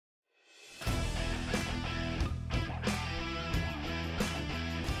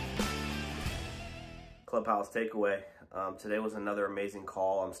Clubhouse Takeaway. Today was another amazing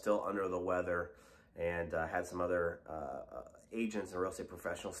call. I'm still under the weather and had some other agents and real estate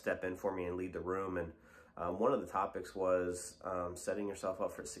professionals step in for me and lead the room. And one of the topics was setting yourself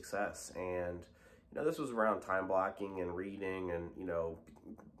up for success. And, this was around time blocking and reading and,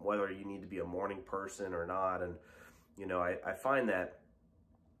 whether you need to be a morning person or not. And, I find that,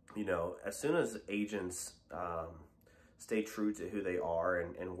 as soon as agents stay true to who they are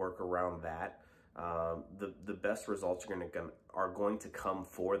and work around that, the best results are going to come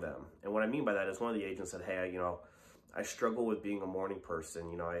for them. And what I mean by that is one of the agents said, hey, I struggle with being a morning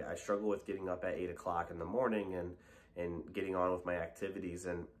person. I struggle with getting up at 8 o'clock in the morning and getting on with my activities.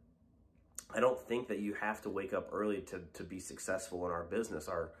 And I don't think that you have to wake up early to be successful in our business.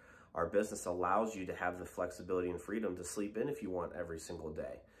 Our business allows you to have the flexibility and freedom to sleep in if you want every single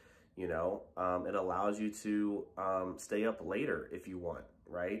day. It allows you to stay up later if you want,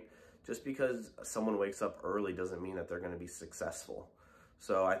 right? Just because someone wakes up early doesn't mean that they're going to be successful.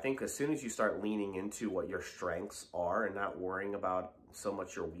 So I think as soon as you start leaning into what your strengths are and not worrying about so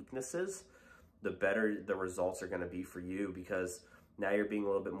much your weaknesses, the better the results are going to be for you, because now you're being a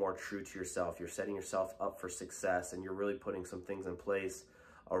little bit more true to yourself. You're setting yourself up for success, and you're really putting some things in place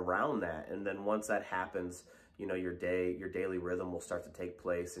around that. And then once that happens, your daily rhythm will start to take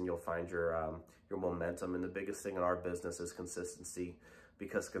place, and you'll find your momentum. And the biggest thing in our business is consistency,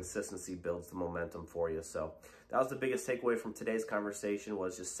 because consistency builds the momentum for you. So that was the biggest takeaway from today's conversation,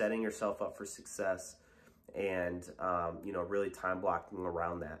 was just setting yourself up for success and, really time blocking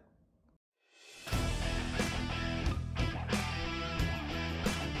around that.